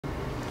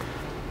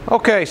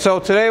Okay, so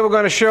today we're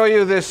going to show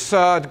you this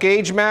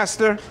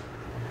GaugeMaster.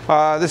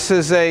 This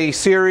is a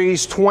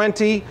Series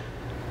 20. It's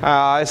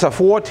a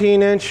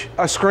 14-inch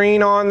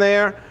screen on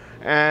there,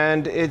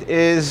 and it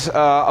is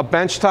a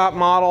benchtop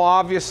model,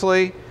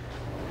 obviously.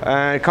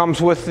 It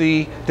comes with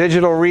the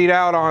digital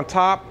readout on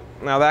top.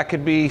 Now that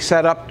could be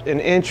set up in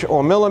inch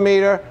or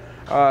millimeter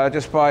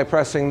just by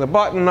pressing the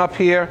button up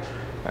here,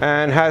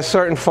 and has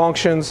certain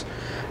functions.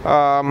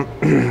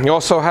 You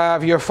also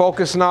have your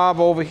focus knob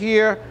over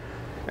here,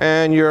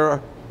 and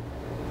your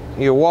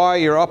Y,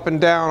 your up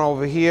and down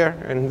over here,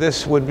 and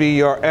this would be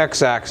your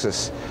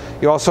X-axis.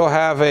 You also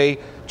have a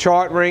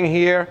chart ring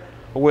here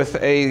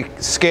with a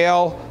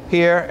scale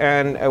here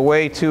and a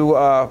way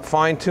to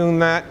fine-tune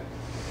that.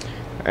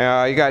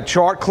 You got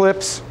chart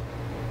clips,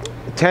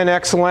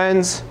 10x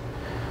lens.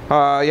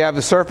 You have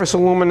the surface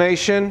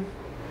illumination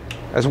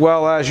as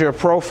well as your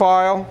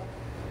profile.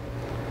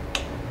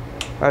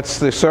 That's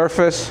the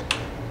surface,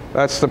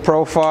 that's the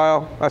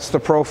profile, that's the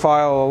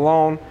profile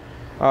alone.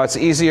 It's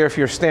easier if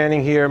you're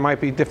standing here. It might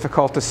be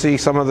difficult to see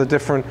some of the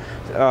different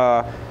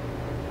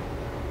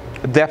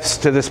depths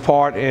to this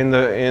part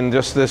in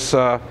just this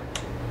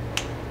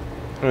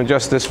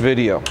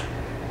video.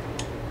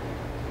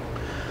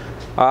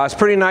 It's a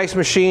pretty nice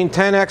machine.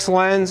 10x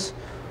lens,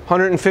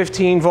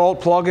 115 volt.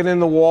 Plug it in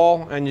the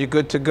wall, and you're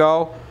good to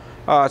go.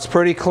 It's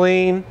pretty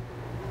clean.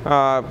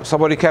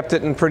 Somebody kept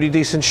it in pretty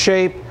decent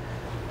shape.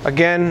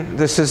 Again,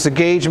 this is the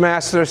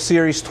GaugeMaster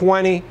Series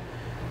 20.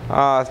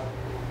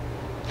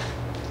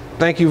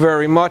 Thank you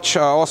very much.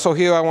 Also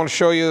here I want to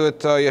show you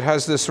that it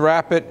has this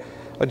rapid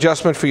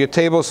adjustment for your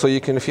table, so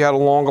you can, if you had a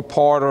longer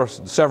part or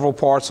several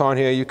parts on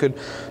here, you could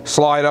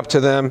slide up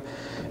to them,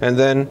 and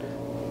then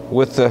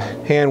with the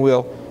hand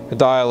wheel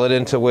dial it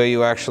into where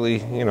you actually,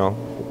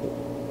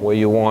 where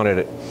you wanted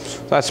it.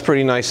 So that's a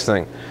pretty nice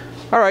thing.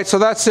 All right, so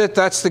that's it.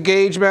 That's the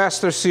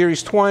GaugeMaster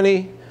Series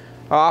 20.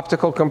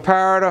 Optical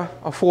comparator,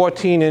 a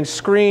 14-inch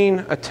screen,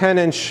 a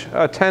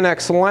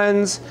 10x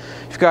lens.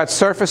 You've got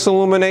surface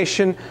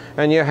illumination,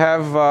 and you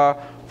have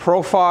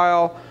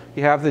profile.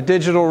 You have the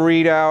digital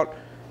readout,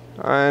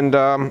 and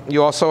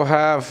you also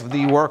have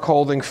the work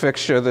holding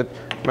fixture that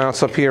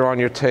mounts up here on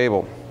your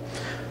table.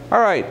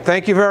 All right,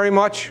 thank you very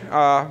much.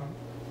 Have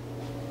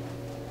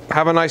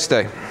a nice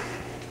day.